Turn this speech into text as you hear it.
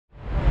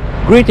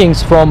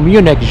Greetings from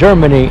Munich,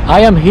 Germany.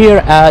 I am here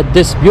at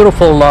this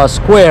beautiful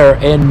square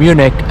in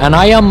Munich, and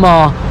I am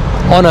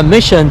on a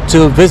mission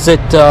to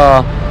visit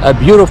a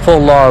beautiful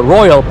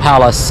royal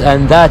palace,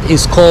 and that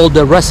is called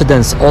the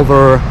Residence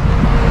over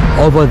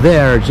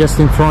there just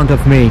in front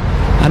of me.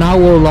 And I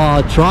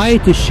will try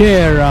to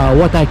share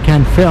what I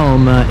can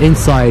film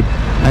inside,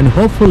 and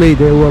hopefully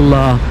they will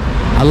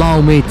allow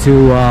me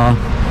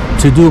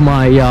to do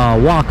my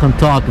walk and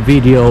talk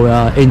video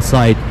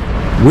inside.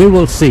 We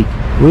will see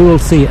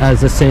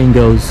as the saying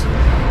goes.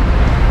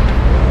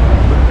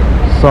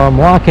 So I'm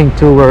walking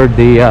toward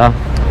the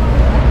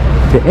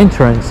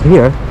entrance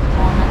here.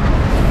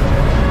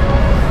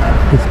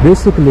 It's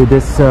basically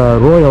this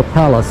royal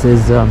palace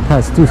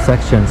has two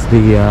sections: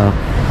 the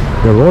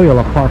royal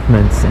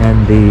apartments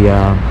and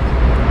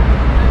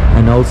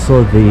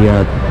also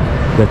the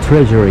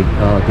treasury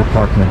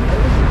department.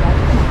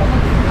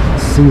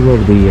 See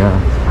where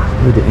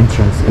the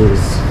entrance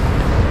is.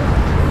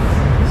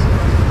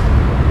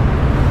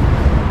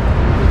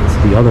 It's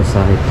the other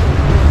side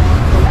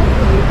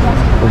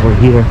over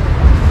here.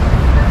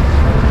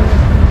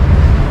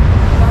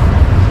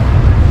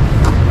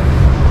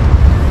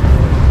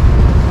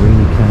 Where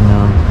you can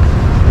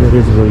that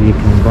is where you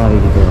can buy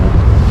the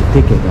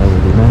ticket, I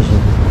would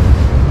imagine.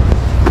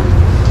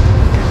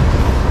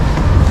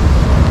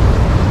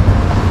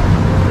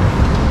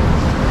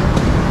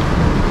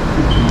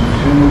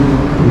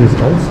 There is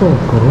also a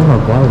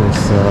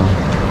coronavirus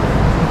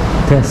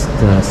test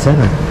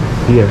center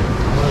here.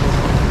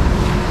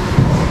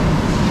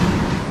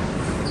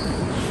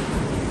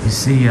 You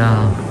see,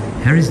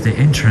 here is the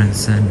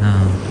entrance, and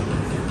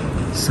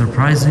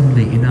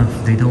surprisingly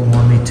enough, they don't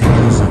want me to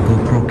use a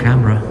GoPro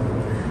camera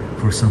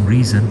for some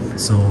reason.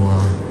 So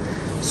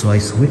I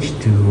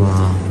switched to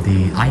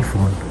the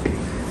iPhone.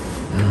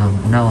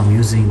 Now I'm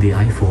using the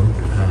iPhone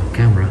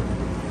camera,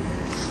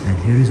 and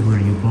here is where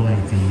you buy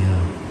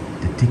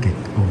the ticket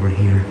over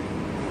here,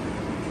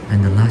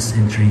 and the last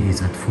entry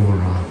is at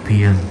 4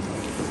 p.m.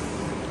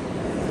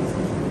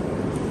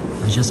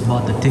 I just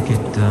bought the ticket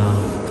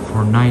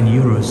for 9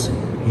 euros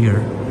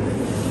here,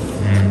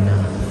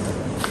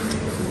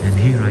 and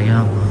here I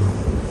am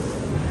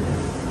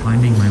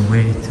finding my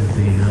way to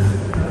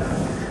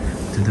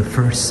the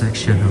first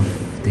section of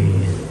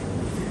the.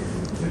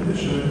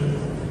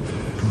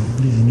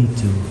 Probably I need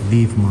to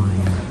leave my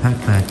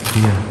backpack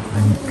here.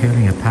 I'm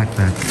carrying a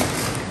backpack.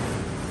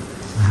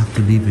 I have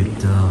to leave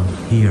it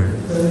here.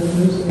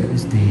 Here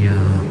is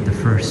the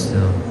first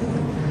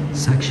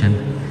section,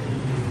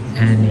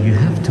 and you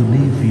have to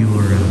leave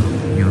your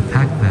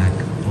backpack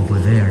over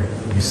there.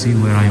 You see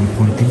where I am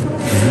pointing?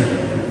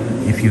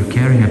 If you're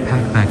carrying a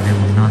backpack, they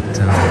will not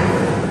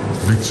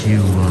let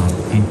you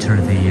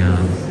enter the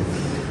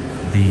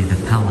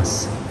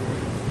palace.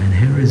 And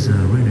here is a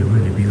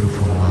really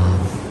beautiful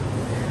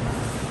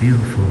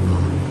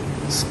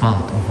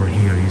spot over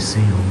here. You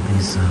see all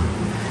these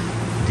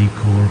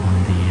decor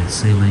on the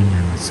ceiling,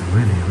 and it's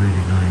really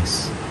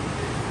nice.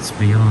 It's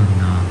beyond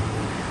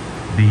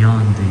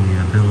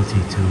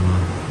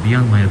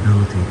my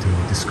ability to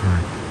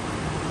describe.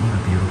 What a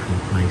beautiful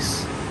place.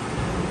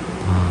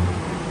 Wow.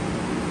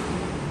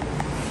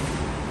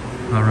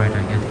 All right, I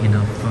get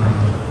enough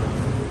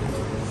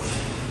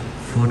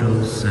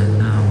photos, and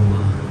now I'm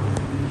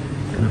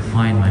gonna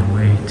find my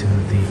way to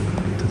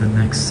the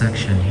next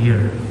section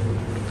here.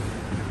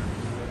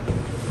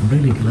 I'm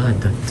really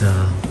glad that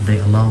they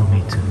allow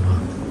me to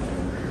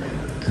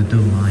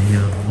do my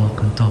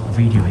walk and talk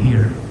video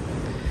here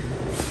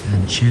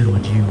and share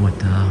with you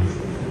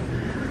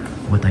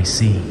what I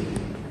see.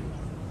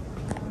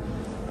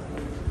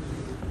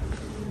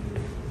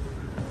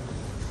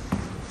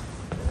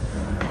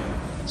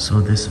 So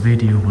this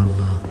video will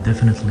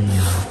definitely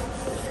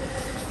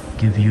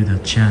give you the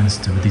chance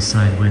to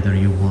decide whether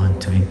you want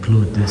to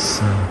include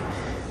this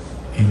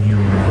in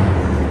your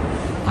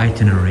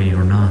itinerary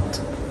or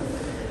not.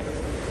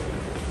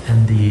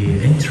 And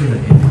the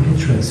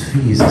entrance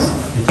fees,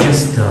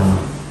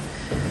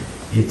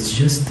 it's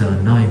just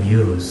 9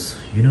 euros.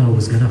 You know, I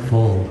was gonna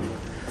fall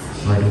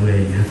right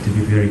away. You have to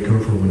be very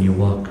careful when you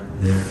walk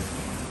there.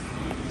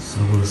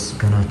 So I was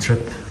gonna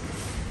trip.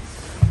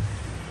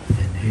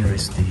 And here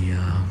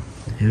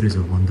is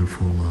a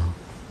wonderful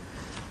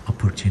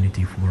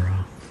opportunity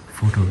for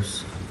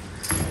photos.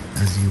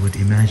 As you would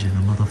imagine,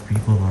 a lot of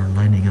people are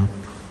lining up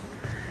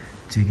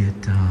to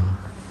get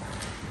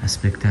a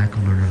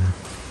spectacular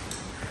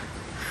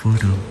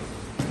photo.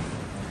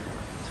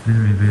 It's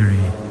very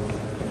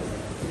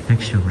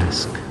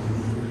picturesque.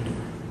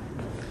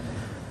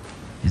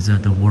 Is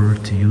that the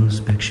word to use,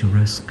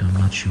 picturesque? I'm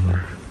not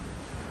sure.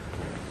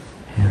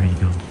 Here you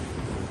go.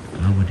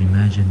 I would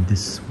imagine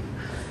this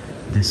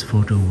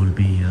photo will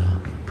be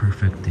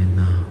perfect in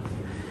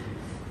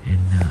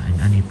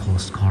any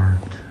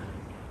postcard.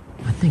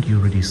 I think you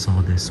already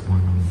saw this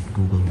one on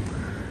Google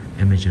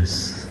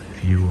Images.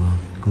 If you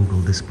Google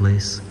this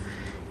place,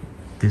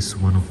 this is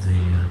one of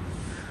the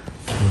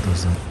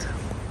photos that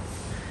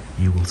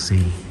you will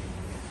see.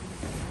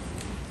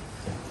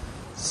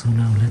 So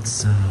now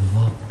let's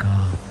walk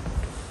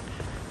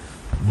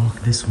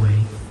walk this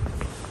way,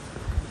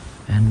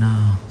 and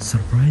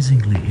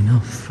surprisingly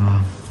enough,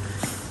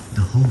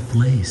 the whole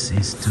place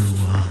is to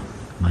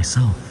my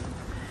south.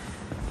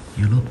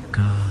 You look,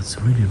 it's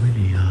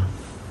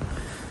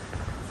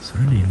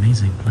really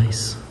amazing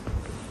place.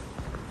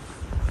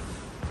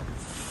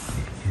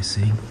 You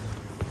see,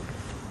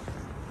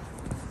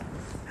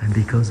 and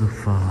because of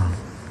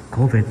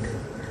COVID,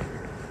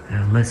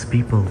 less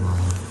people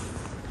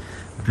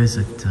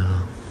visit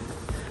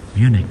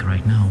Munich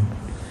right now,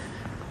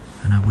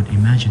 and I would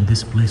imagine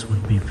this place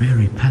would be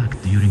very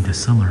packed during the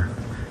summer.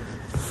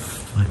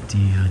 But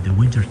the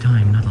winter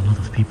time, not a lot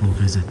of people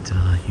visit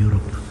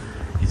Europe.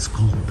 It's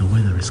cold. The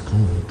weather is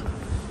cold.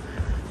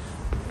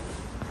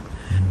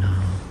 And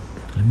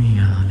let me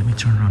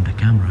turn around the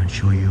camera and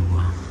show you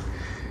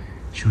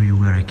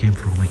where I came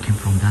from. I came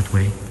from that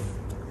way,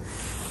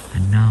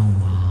 and now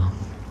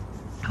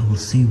I will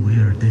see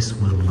where this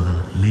will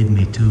lead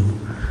me to.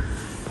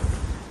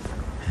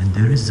 And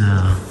there is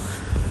a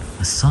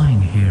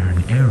sign here,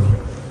 an arrow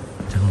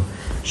that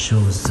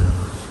shows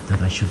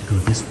that I should go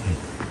this way.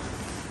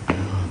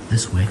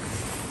 This way.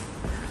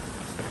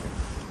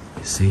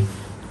 You see?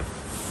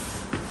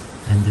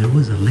 And there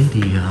was a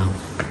lady up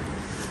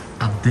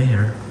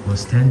there, was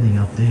standing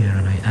up there,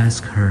 and I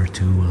asked her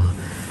to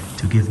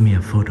give me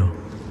a photo,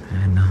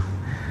 and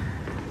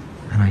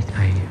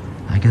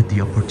I got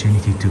the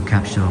opportunity to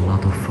capture a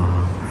lot of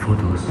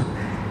photos.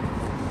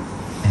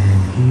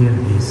 And here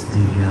is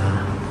the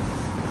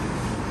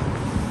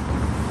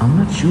I'm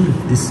not sure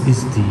if this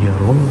is the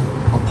royal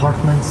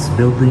apartments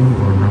building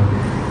or not.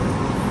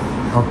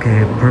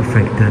 Okay,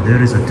 perfect.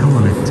 There is a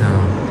toilet,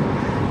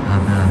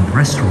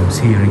 restrooms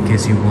here in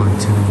case you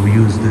want to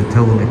use the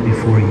toilet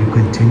before you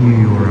continue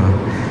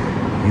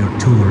your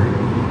tour.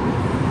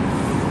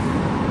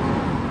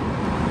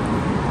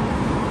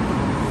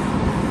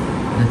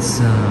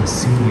 Let's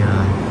see.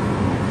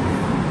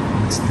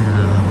 Let's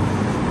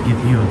give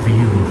you a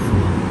view of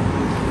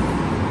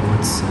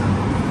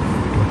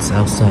what's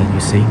outside.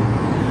 You see.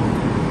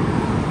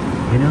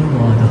 You know,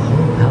 the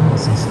whole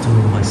palace is to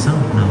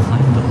myself now.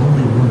 I'm the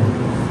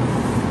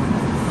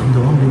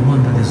only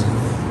one that is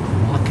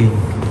walking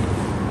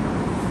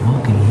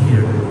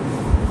here.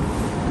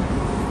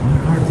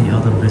 Where are the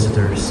other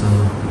visitors?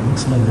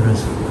 Looks like there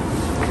is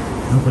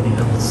nobody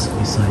else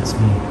besides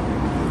me.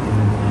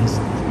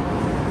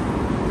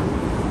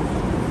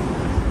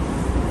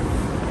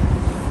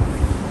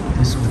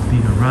 This would be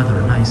a rather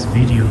nice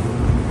video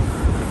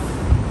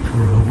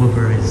for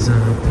whoever is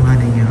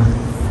planning a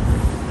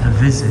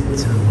visit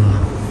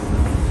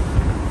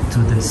to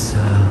this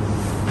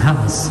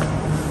palace.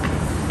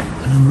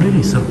 And I'm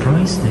really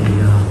surprised they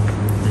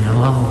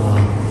allow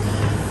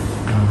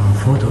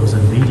photos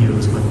and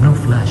videos, but no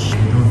flash.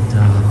 They don't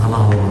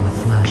allow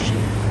flash.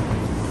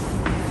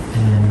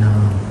 And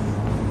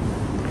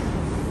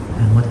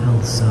what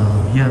else?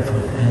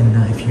 And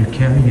if you're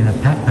carrying a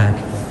backpack,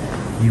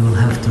 you will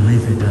have to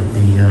leave it at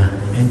the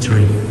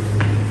entry.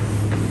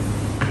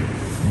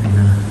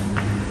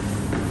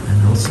 And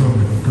also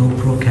with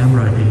GoPro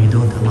camera, they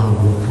don't allow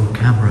GoPro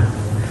camera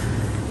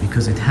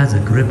because it has a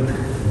grip.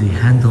 The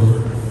hand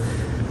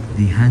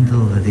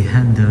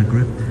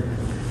grip.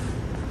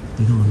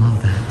 They don't allow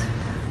that.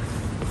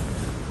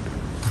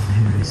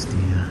 And here is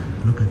the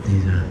look at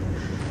the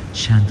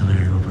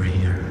chandelier over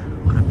here.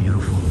 What a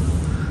beautiful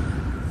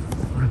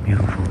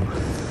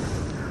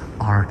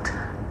art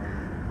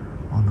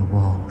on the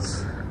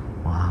walls.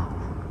 Wow,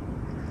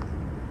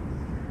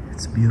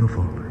 it's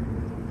beautiful.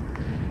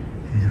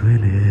 It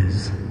really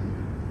is.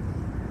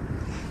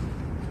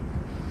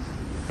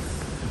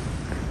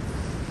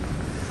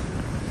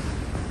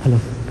 Hello.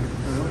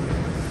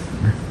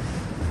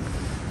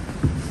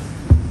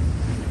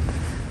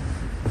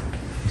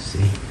 You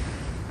see,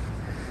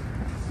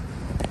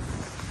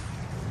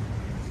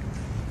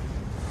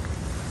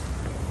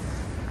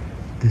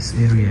 this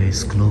area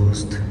is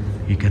closed.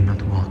 You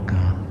cannot walk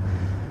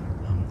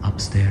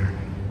upstairs.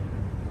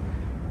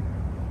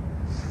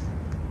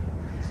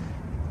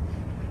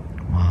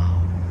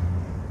 Wow.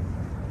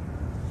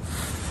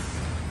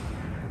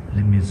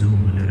 Let me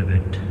zoom a little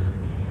bit,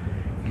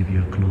 give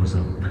you a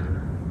close-up.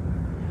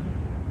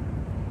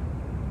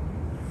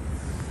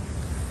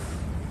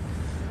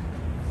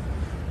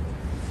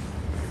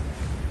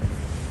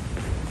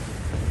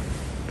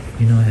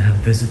 You know, I have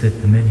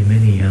visited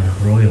many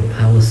royal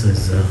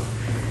palaces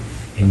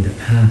in the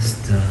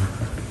past,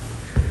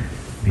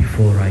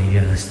 before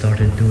I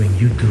started doing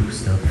YouTube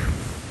stuff,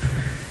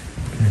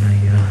 and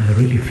I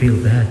really feel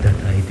bad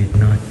that I did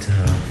not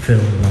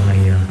film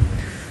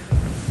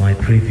my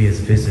previous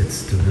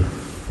visits to a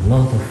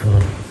lot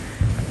of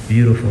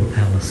beautiful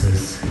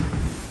palaces.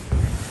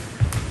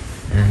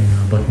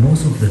 And but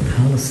most of the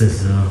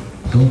palaces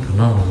don't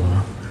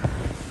allow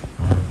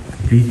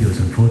videos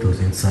and photos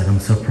inside. I'm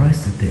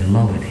surprised that they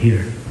allow it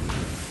here.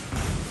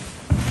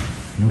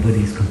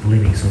 Nobody is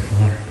complaining so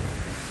far.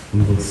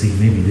 We will see.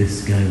 Maybe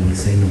this guy will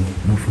say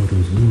no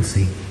photos. We will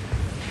see.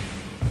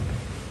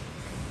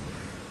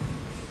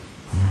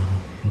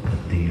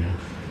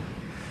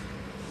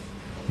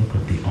 Look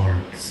at the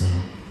arts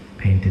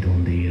painted painted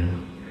on the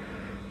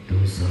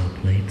those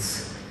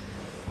plates.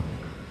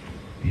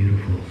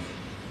 Beautiful.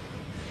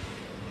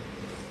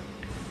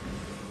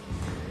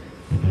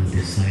 About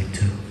this side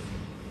too.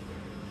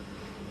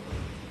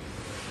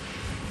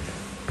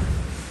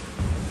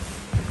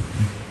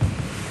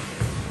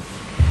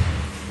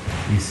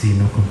 You see,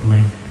 no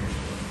complaint.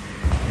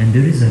 And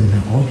there is an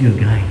audio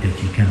guide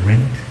that you can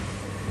rent.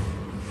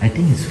 I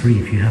think it's free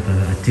if you have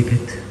a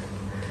ticket.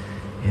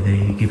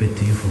 They give it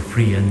to you for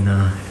free, and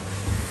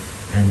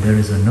there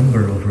is a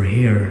number over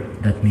here.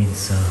 That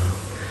means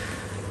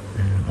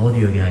an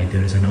audio guide.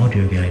 There is an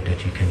audio guide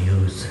that you can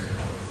use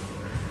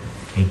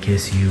in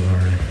case you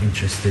are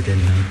interested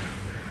in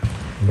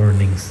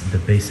learning the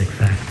basic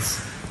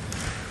facts.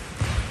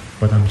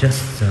 But I'm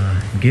just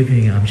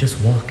I'm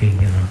just walking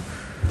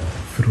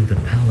through the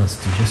palace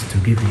to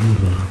give you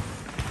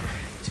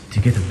to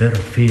get a better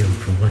feel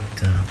for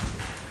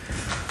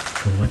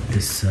what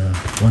this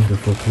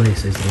wonderful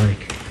place is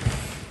like.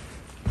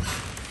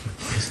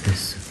 What is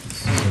this?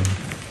 This is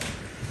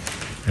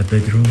a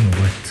bedroom or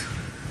what?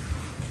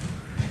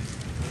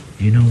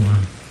 You know,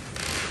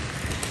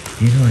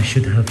 I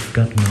should have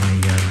got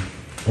my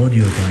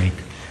audio guide.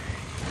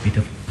 But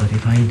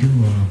if I do,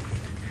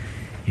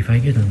 if I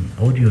get an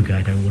audio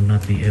guide, I will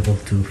not be able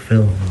to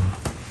film.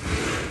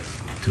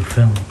 You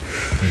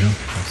know,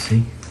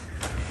 see.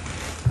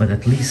 But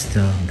at least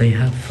they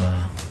have.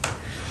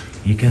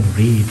 You can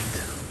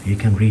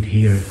read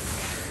here.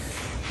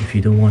 If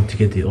you don't want to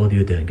get the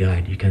audio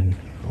guide, you can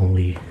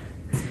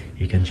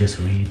just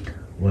read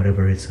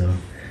whatever is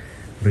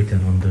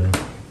written on the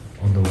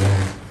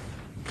wall.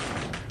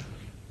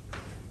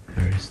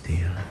 Here is the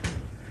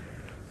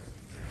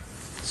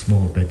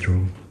small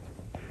bedroom,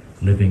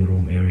 living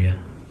room area.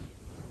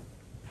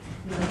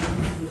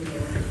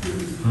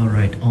 All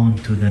right, on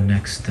to the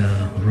next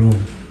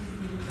room.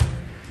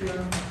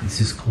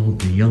 This is called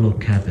the Yellow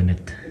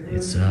Cabinet.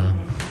 It's a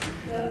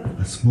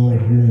small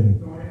room,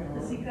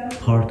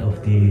 part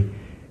of the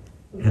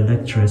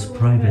elector's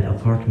private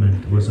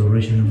apartment, was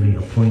originally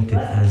appointed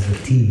as a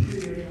tea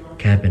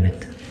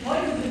cabinet.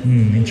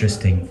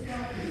 Interesting.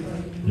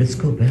 Let's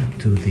go back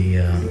to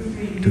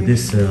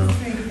this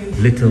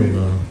little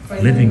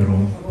living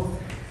room,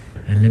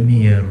 and let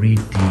me read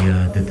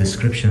the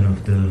description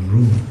of the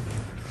room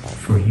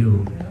for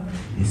you.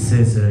 It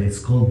says it's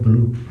called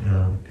Blue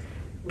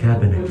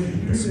Cabinet.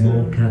 The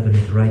small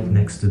cabinet right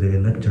next to the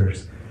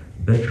elector's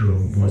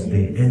bedroom was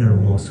the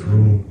innermost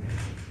room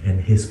in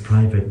his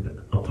private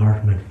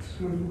apartment,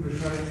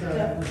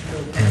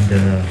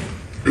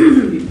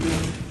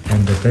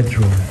 and the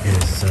bedroom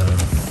is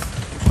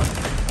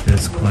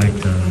there's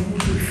quite a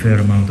fair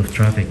amount of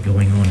traffic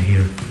going on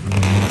here.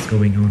 What's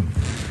going on?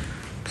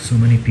 So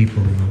many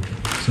people,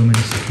 so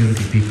many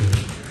security people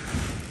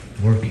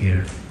work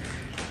here.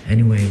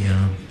 Anyway,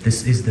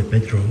 this is the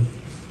bedroom.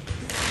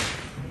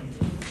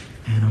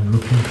 And I'm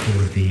looking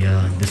for the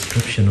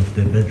description of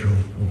the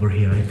bedroom over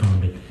here. I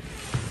found it.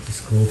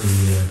 It's called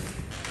the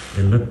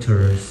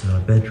elector's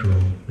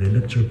bedroom. The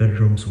elector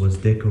bedrooms was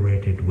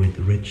decorated with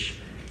rich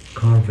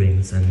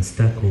carvings and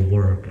stucco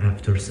work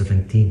after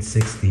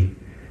 1760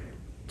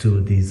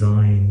 to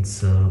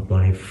designs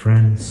by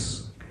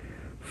Francois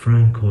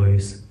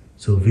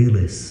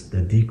Cuvilliés.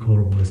 The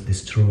decor was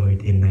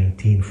destroyed in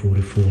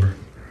 1944.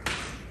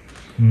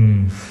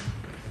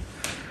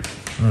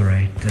 All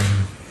right.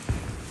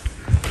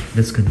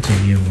 Let's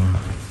continue.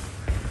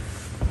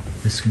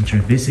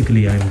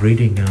 Basically, I'm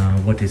reading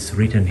what is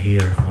written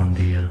here on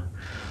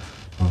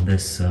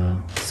this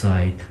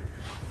side.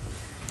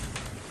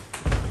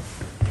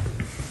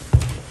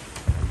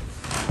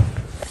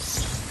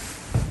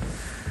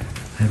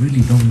 I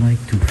really don't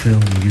like to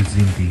film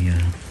using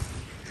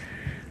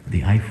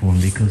the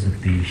iPhone because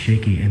of the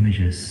shaky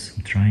images.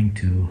 I'm trying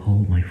to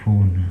hold my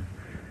phone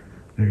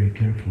very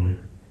carefully.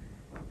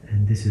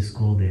 And this is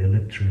called the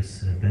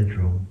elector's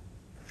bedroom.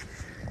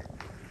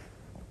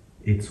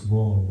 Its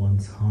wall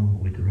once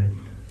hung with red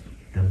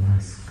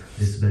damask.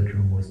 This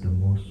bedroom was the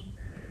most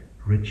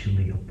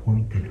richly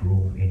appointed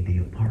room in the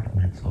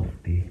apartments of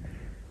the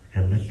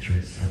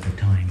electress at the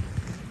time.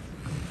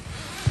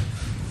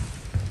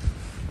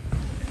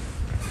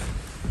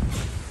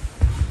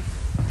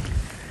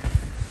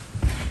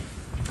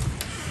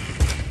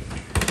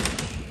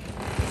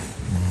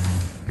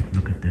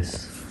 Look at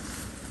this.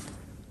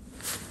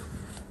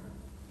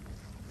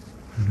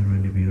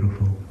 Really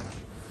beautiful.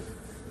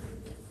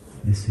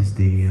 This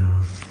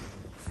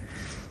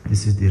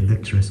is the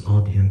elector's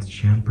audience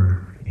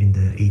chamber. In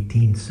the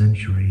 18th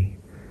century,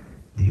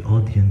 the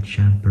audience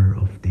chamber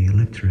of the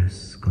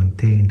electress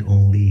contained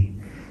only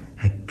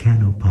a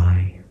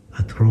canopy,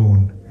 a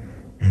throne,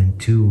 and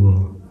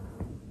two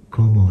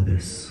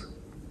commodes.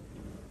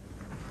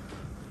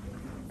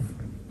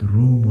 The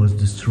room was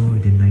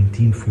destroyed in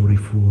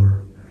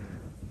 1944,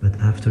 but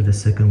after the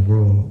Second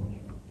World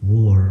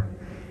War,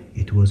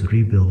 it was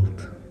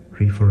rebuilt,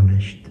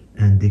 refurnished,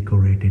 and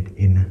decorated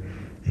in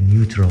a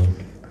neutral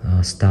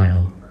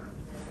style.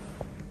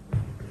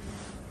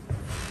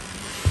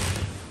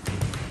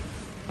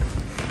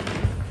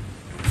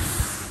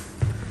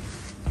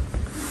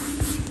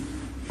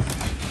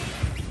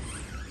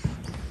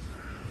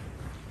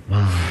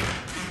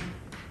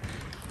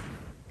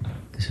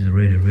 is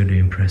really, really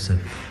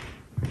impressive.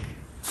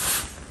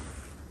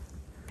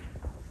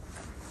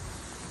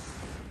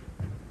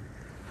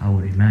 I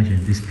would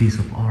imagine this piece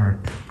of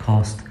art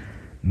cost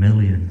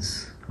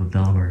millions of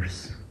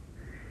dollars,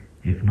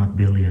 if not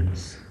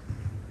billions.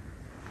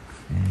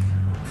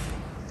 And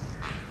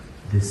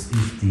this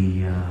is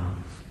the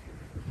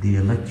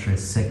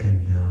elector's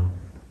second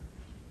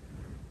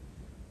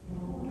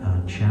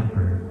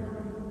chamber.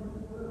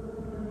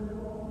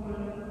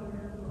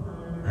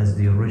 As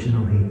the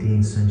original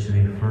 18th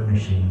century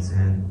furnishings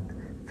and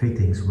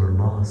fittings were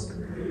lost,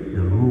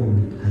 the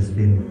room has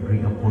been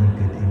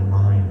reappointed in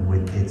line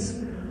with its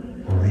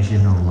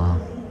original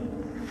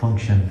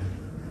function.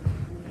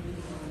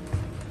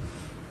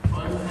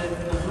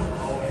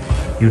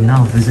 You're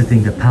now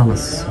visiting the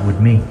palace with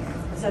me.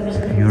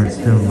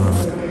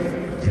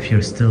 If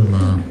you're still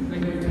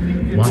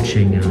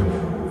watching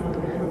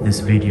this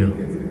video,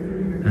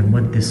 and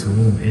what this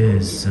room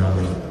is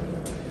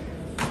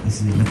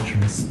the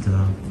elector's.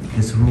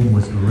 This room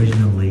was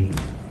originally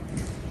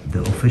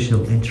the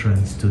official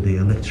entrance to the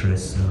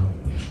elector's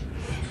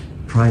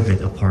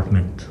private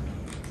apartment.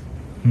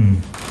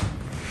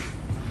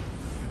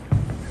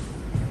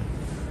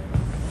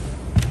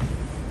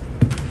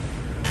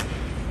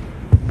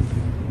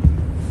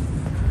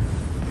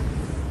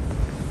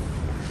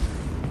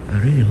 I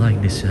really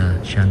like this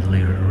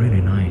chandelier,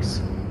 really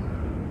nice.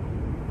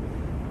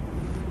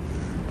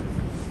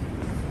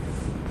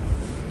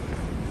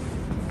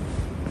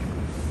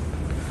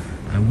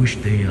 I wish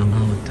they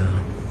allowed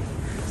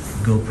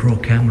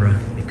GoPro camera,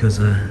 because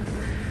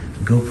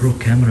GoPro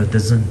camera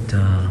doesn't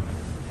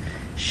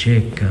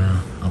shake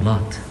a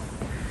lot.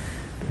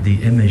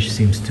 The image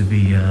seems to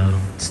be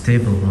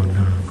stable on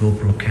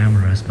GoPro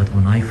cameras, but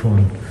on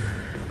iPhone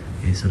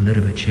it's a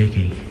little bit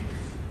shaky.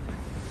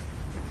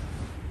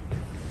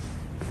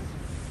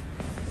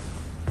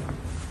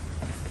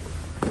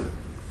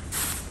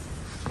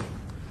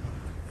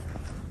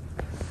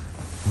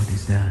 What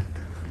is that?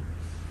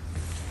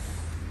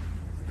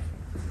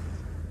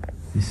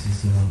 This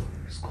is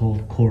it's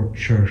called Court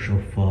Church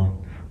of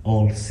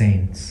All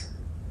Saints.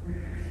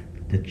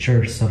 The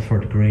church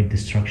suffered great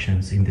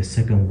destructions in the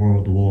Second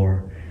World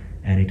War,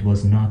 and it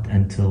was not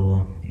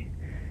until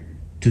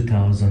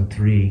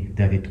 2003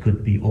 that it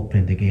could be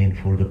opened again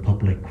for the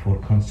public for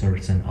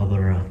concerts and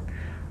other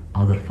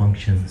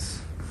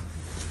functions.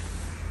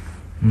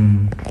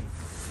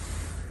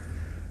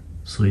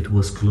 So it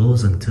was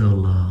closed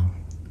until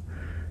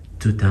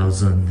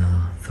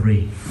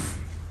 2003.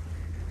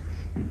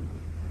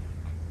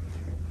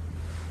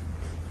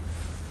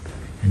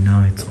 And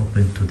now it's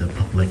open to the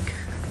public.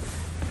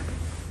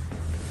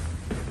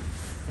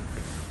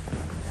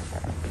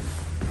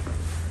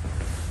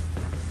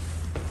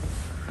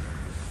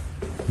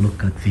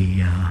 Look at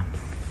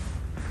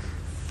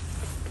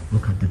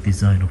the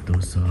design of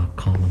those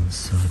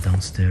columns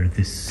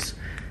downstairs.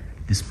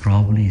 This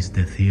probably is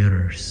the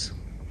theaters.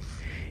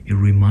 It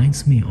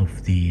reminds me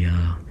of the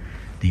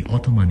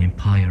Ottoman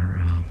Empire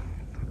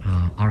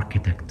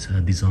architect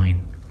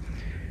design.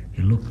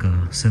 It look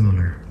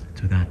similar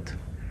to that.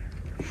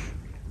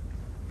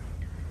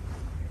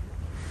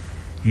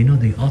 You know,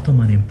 the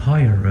Ottoman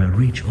Empire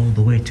reached all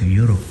the way to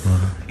Europe,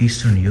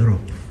 Eastern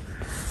Europe,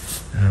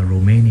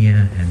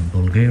 Romania and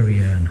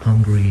Bulgaria and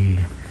Hungary,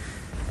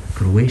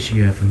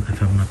 Croatia,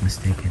 if I'm not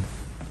mistaken.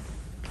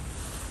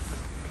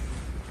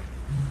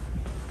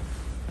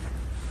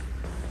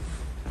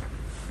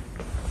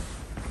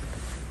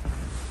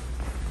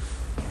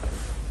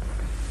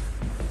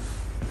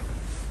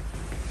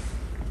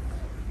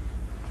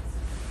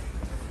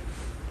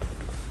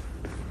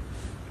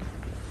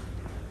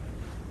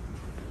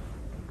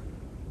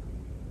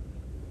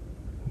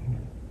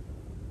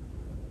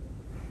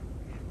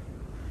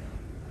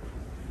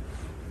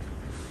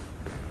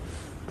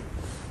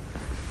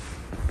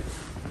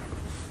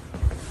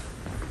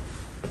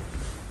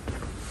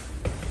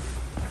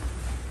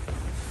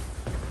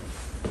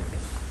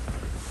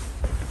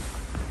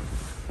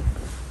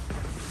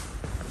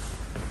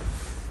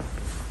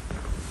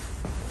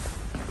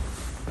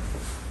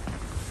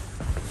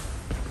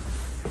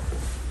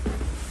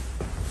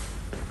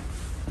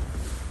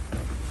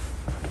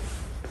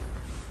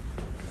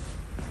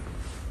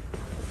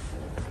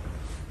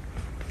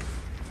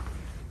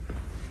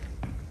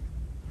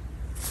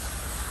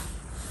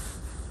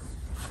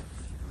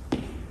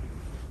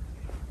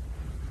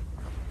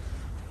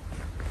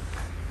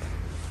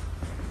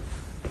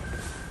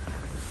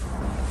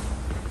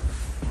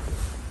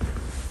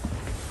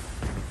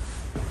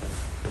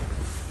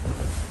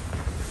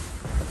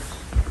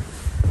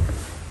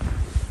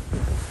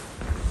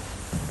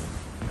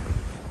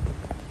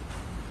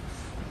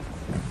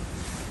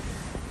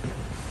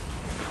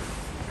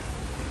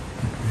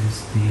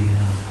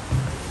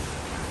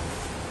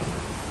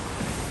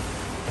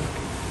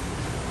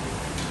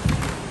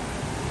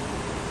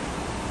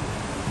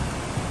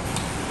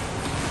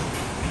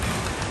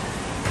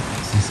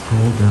 This is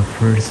called the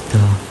first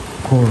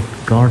court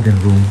garden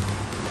room.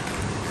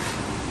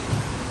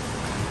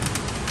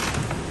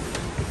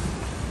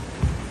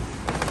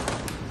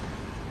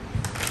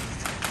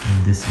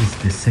 And this is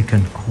the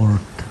second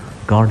court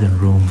garden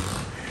room.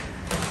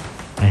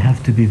 I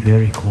have to be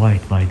very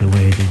quiet, by the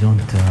way. They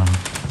don't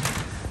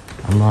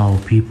allow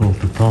people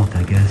to talk,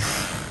 I guess.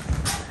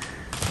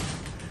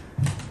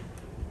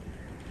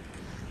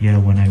 Yeah,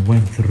 when I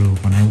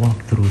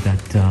walked through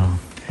that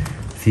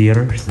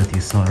theaters that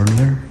you saw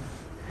earlier,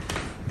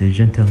 the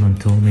gentleman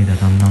told me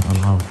that I'm not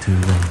allowed to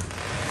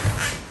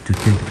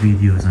take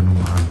videos and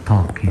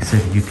talk. He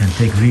said you can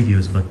take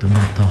videos, but do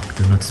not talk,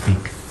 do not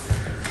speak.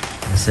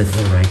 I said,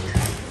 all right.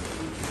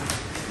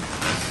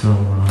 So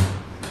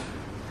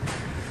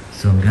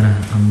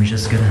I'm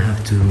just gonna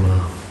have to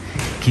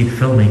keep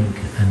filming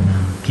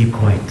and keep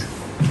quiet.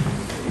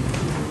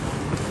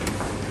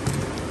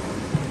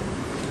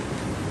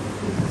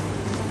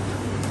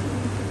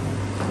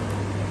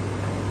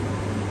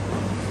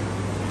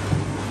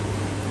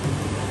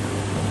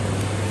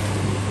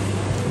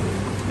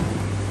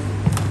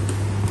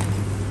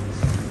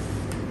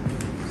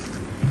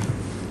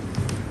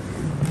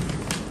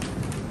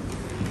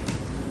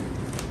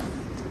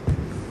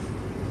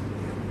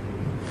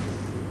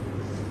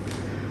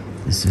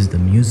 This is the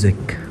music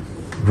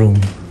room.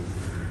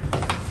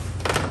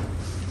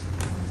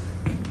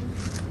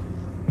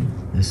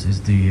 This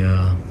is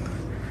the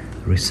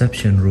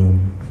reception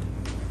room.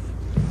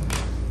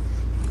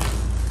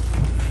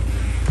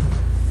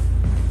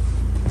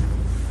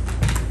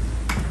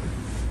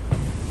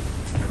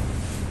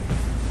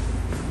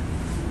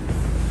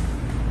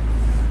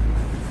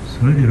 It's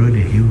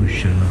really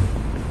huge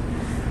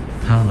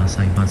palace,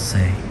 I must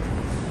say.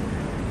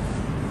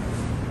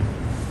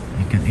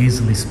 You can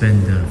easily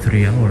spend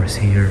 3 hours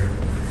here,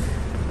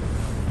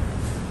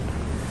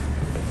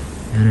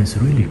 and it's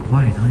really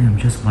quiet. I am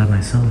just by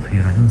myself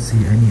here. I don't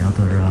see any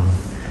other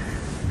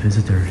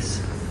visitors.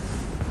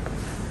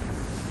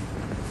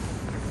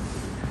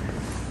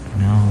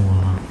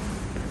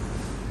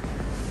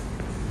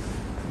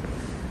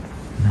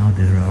 Now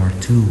there are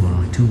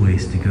two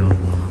ways to go.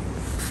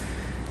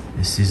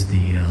 This is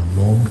the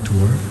long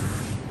tour.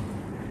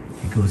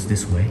 It goes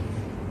this way.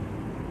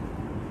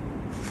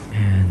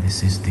 And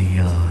this is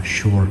the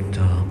short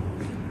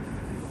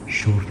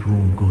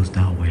room, goes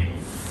that way.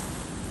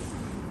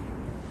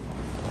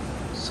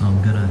 So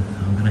I'm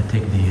gonna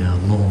take the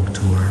long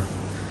tour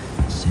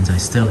since I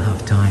still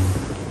have time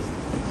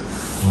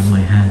on my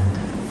hand.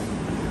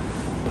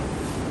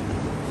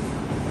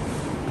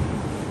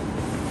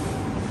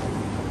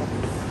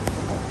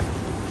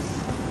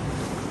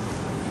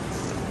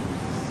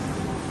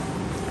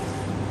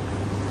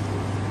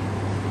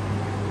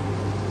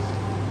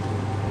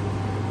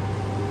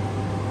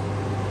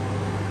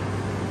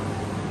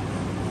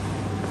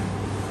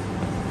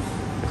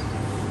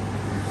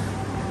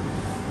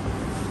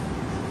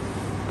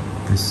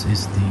 This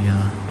is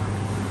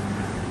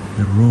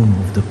the room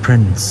of the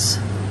prince.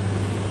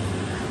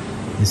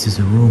 This is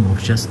a room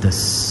of justice.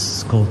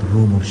 It's called the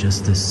room of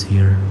justice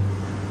here.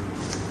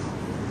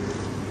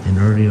 And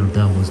earlier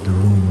that was the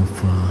room of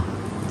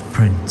the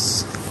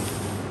prince.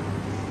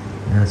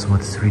 That's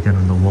what's written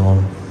on the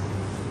wall.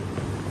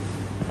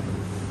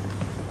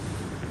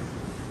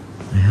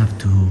 I have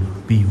to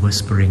be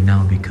whispering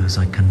now because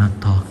I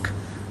cannot talk.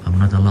 I'm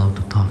not allowed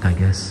to talk, I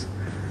guess.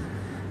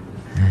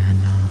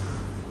 And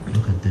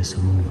look at this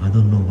room. I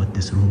don't know what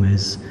this room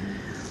is.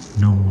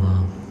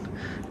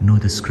 No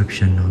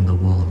description on the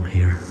wall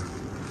here.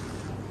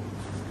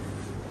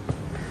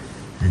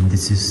 And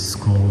this is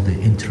called the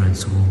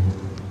entrance room.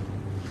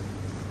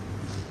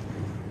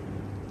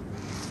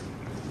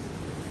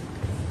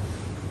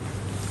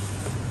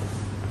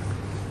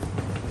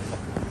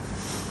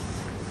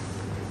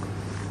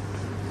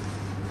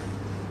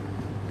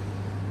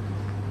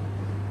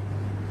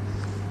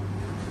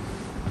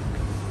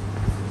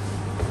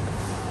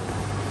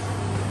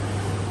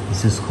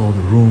 This is called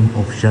Room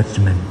of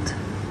Judgment.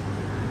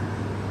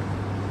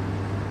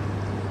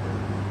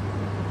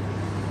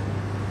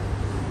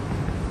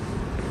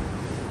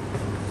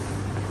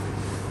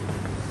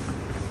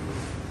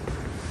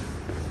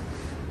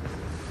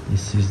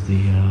 This is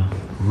the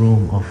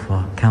room of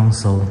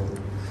council.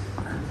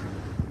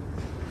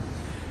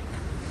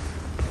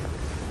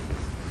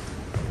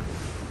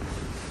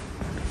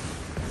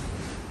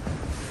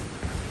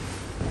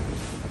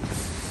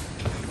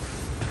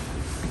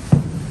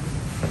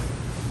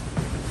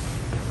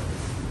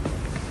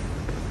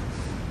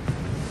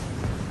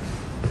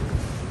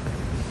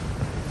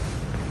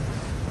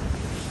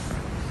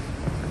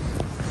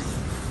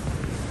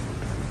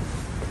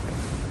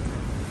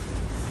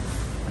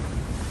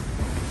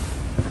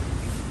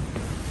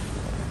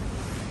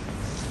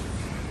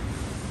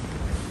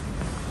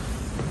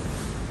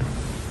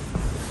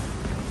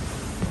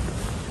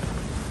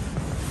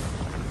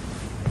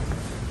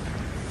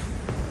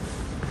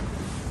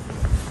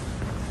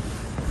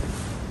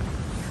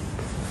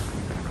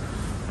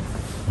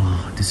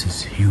 This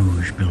is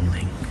huge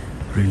building,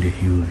 really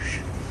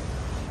huge.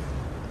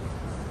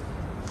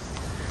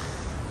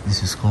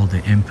 This is called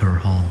the Emperor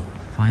Hall.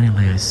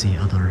 Finally, I see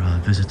other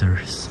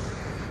visitors.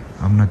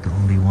 I'm not the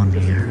only one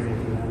here.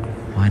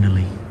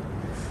 Finally.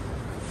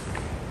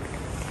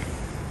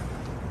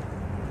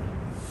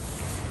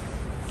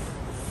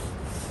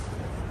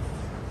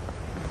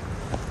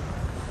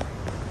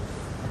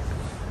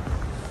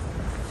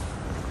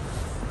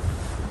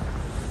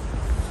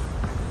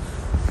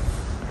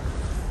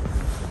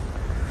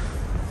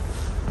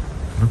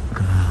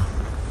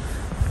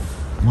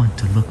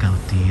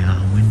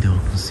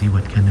 Let's see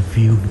what kind of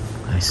view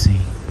I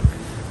see.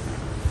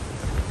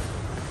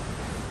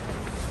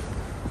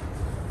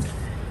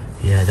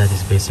 Yeah, that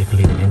is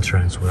basically the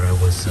entrance where I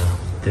was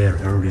there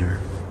earlier.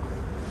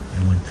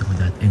 I went through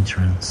that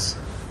entrance.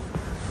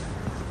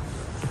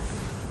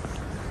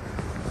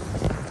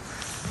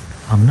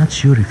 I'm not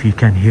sure if you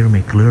can hear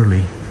me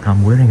clearly.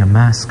 I'm wearing a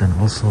mask, and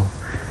also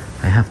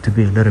I have to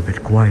be a little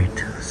bit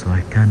quiet so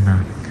I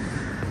can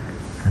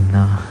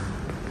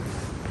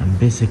I'm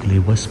basically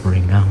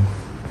whispering now.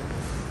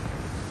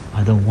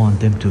 I don't want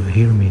them to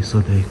hear me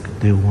so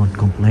they won't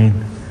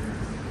complain.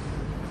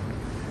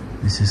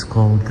 This is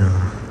called the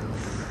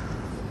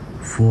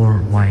Four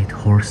White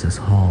Horses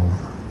Hall.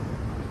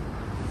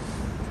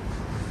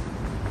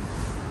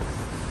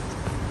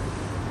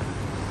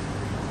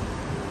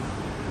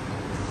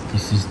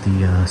 This is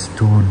the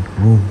stone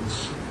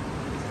rooms.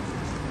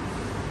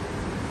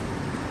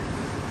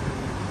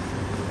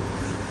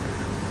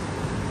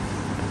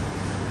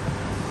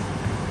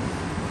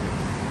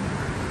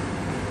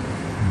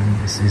 And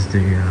this is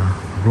the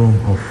room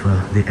of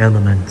the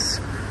elements.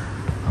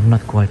 I'm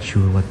not quite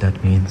sure what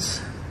that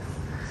means.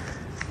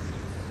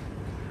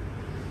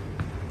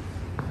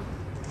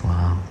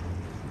 Wow.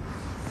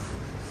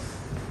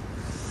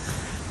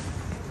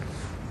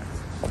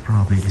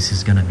 Probably this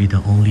is gonna be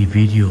the only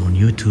video on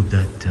YouTube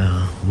that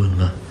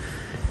will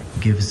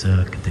gives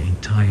the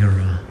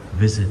entire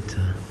visit.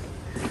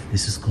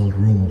 This is called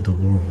Room of the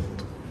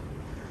World.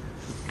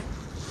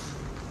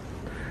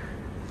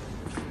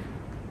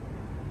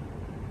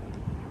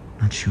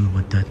 Not sure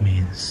what that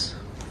means.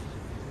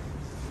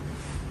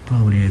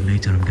 Probably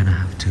later I'm gonna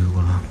have to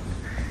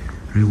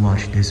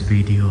rewatch this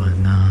video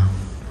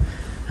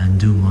and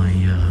do my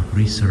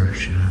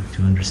research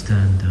to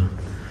understand the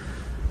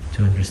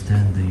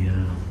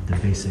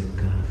basic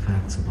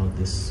facts about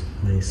this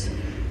place.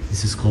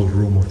 This is called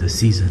Room of the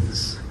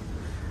Seasons,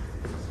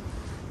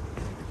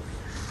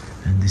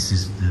 and this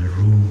is the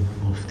Room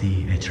of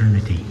the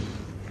Eternity.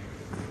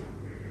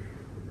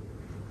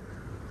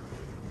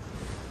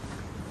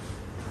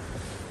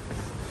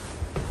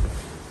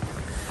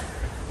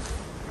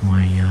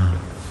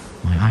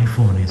 My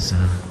iPhone is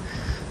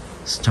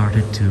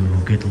started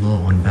to get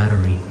low on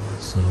battery,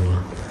 so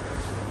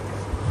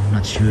I'm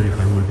not sure if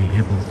I will be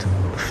able to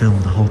film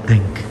the whole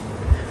thing.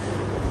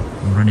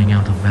 I'm running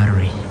out of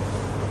battery.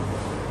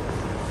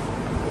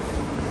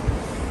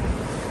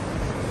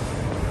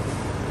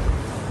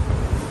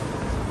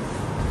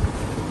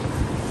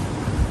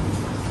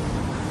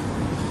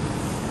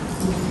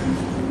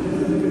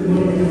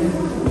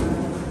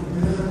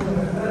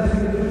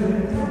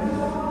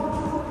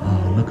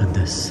 Oh, look at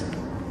this.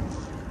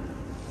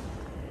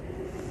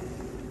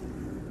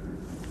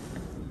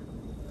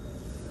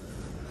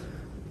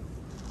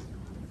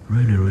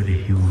 Really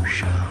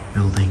huge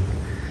building.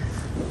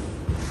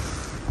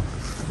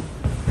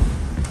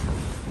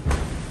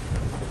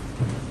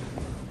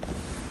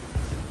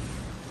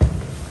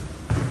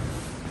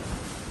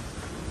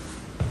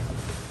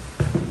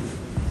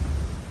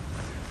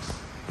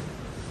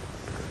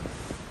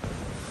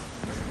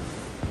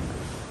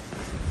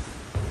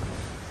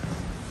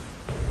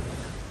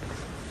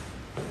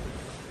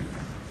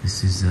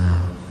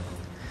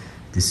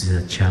 This is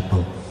a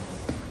chapel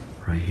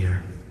right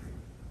here.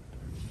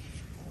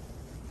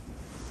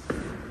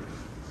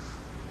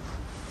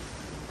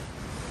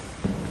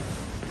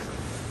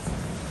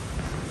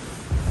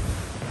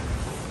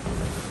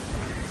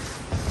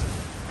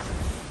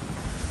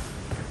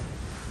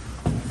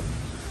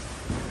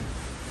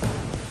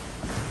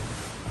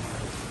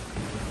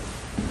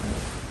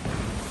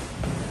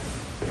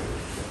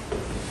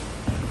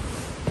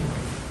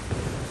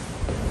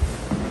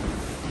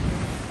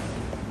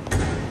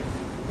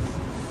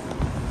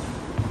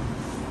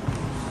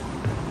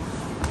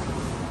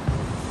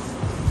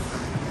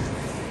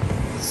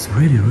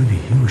 Really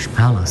huge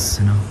palace,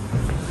 you know.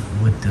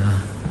 With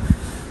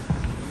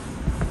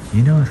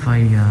you know, if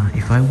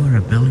I were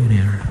a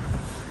billionaire,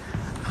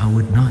 I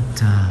would not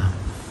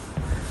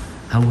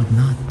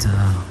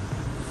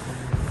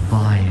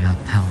buy a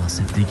palace.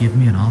 If they give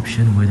me an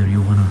option whether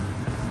you wanna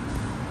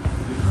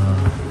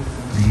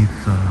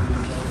leave,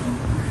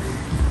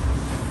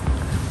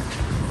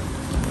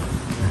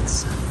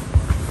 let's.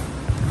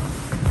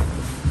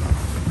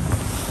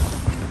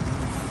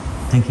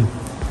 Thank you.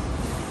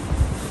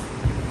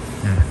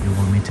 You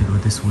want me to go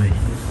this way?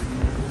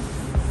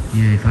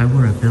 Yeah, if I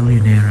were a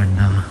billionaire and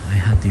I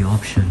had the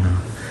option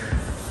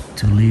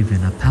to live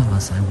in a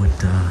palace, I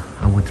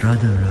would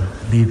rather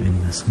live in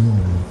a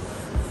small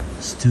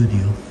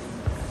studio.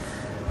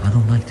 I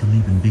don't like to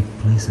live in big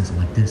places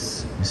like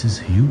this. This is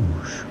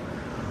huge.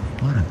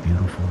 What a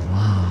beautiful,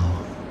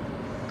 wow.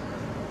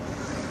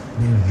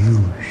 They're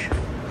huge.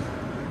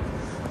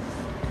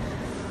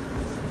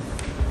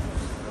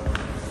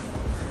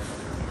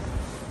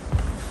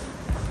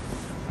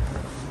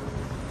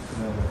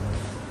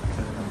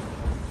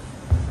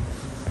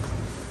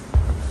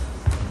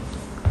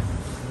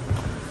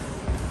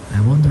 I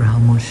wonder how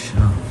much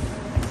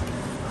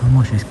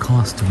it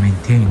costs to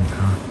maintain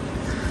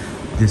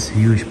this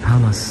huge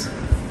palace.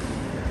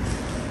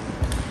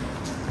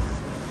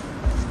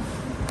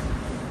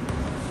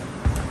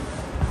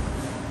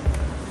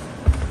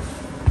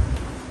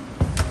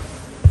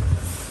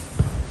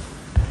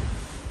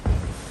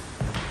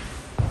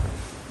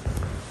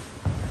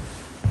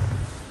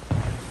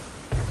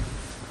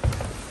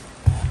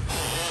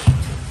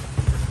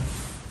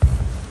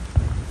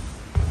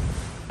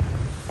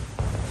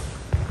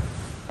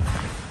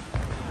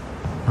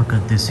 Look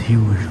at this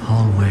huge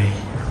hallway.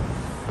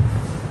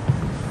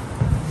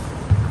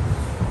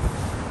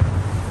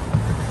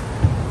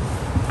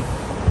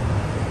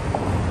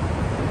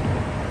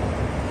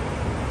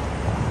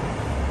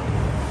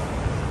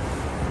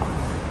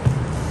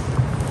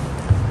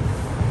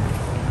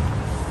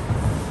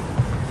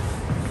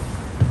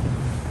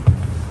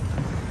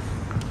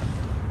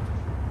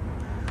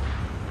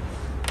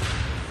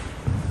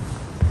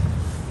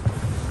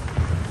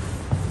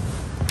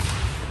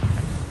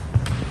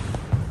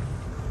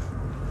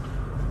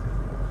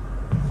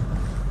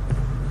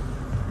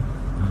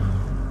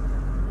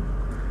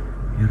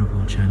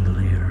 Beautiful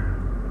chandelier.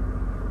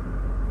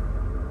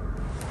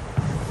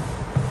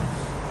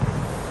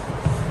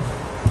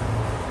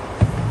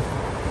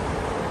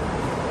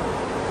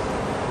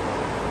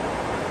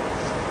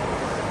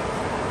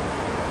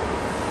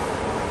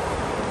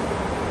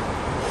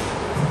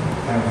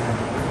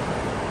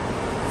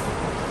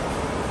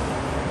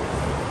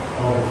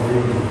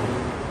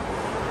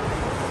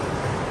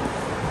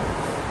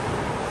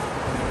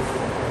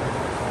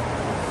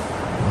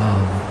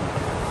 Wow.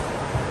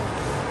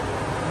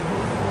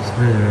 It's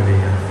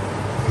really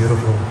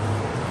beautiful.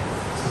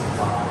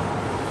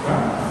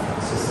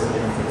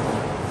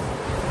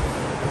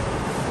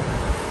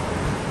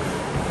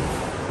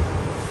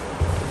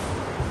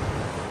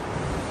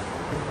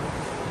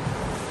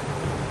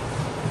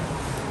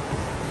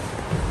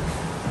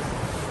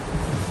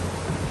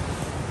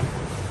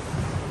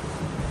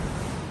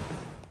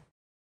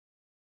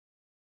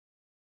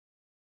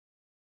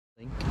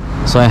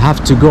 So I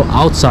have to go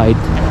outside,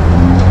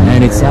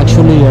 and it's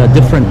actually a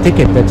different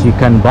ticket that you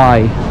can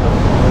buy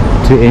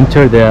to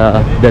enter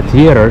the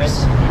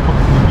theaters,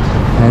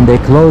 and they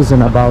close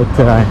in about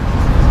an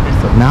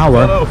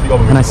hour,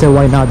 and I said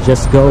why not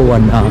just go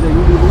and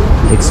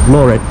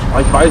explore it.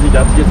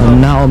 And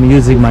now I'm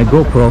using my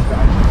GoPro.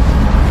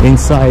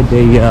 Inside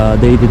they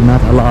did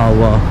not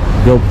allow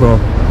GoPro.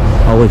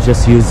 I was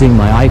just using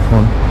my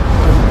iPhone,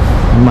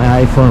 and my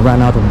iPhone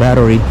ran out of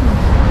battery,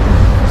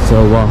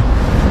 so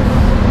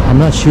I'm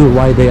not sure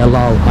why they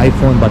allow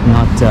iPhone but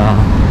not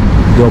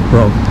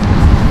GoPro.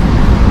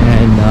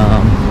 And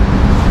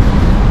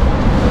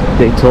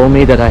they told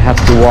me that I have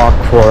to walk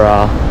for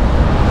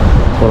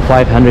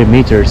 500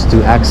 meters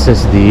to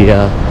access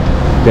the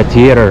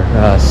theater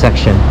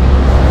section.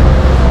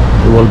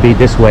 It will be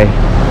this way,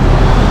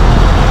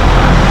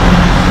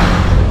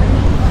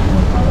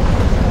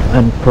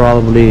 and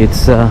probably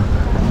it's the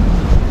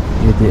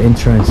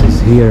entrance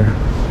is here.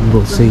 You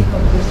will see.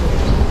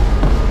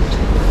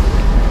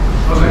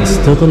 It's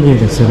totally in a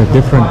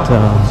different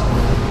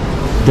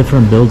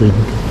building,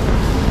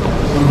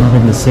 not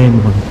in the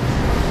same one.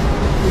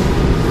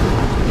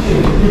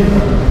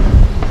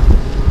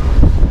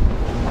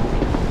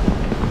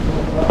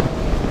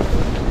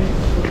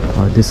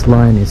 This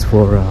line is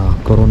for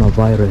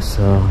coronavirus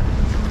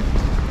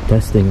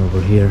testing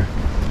over here.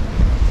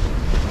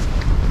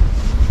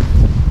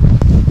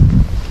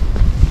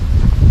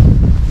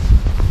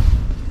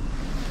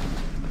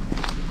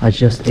 I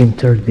just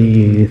entered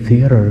the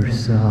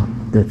theaters,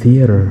 the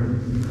theater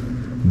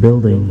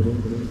building,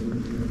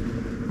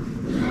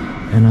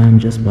 and I'm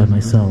just by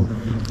myself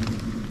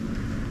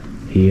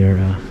here.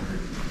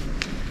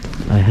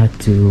 I had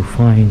to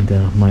find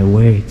my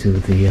way to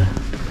the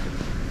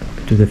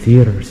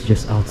theaters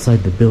just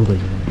outside the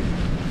building.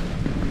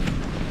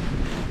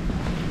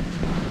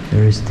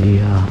 There is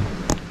the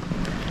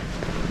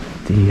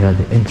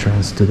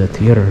entrance to the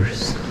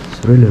theaters.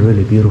 It's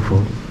really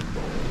beautiful.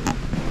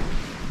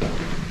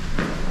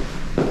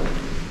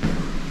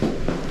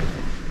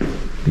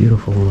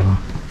 Beautiful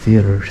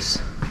theaters.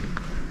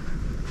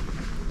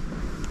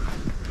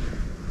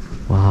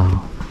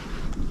 Wow,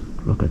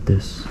 look at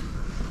this.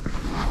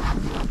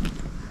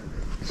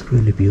 It's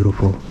really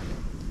beautiful.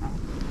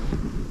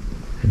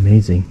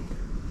 Amazing.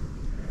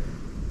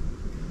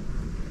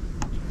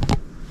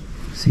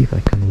 See if I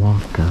can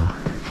walk,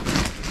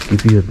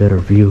 give you a better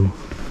view.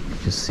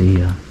 Just see,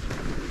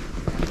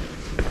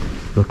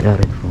 look at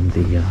it from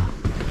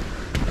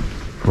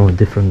a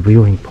different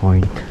viewing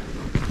point.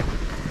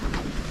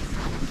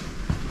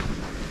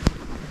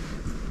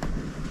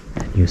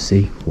 You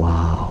see,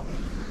 wow,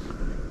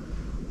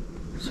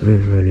 it's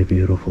really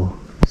beautiful,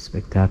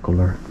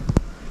 spectacular.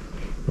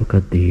 Look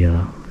at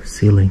the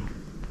ceiling.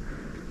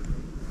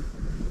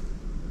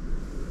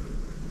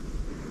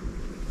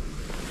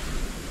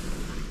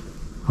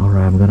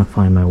 Alright, I'm gonna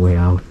find my way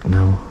out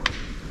now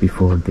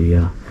before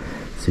the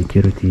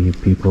security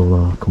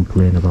people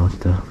complain about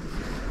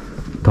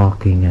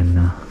talking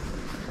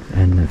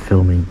and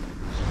filming.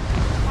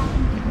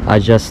 I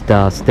just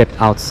stepped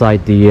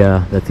outside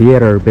the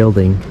theater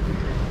building,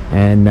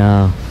 and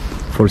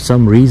for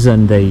some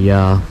reason they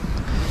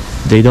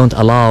don't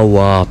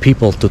allow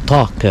people to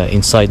talk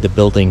inside the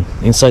building.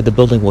 Inside the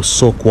building was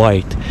so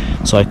quiet,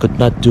 so I could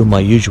not do my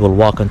usual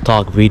walk and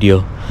talk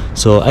video.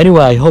 So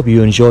anyway, I hope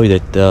you enjoyed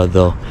it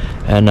though,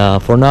 and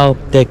for now,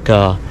 take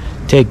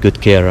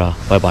good care.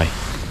 Bye bye.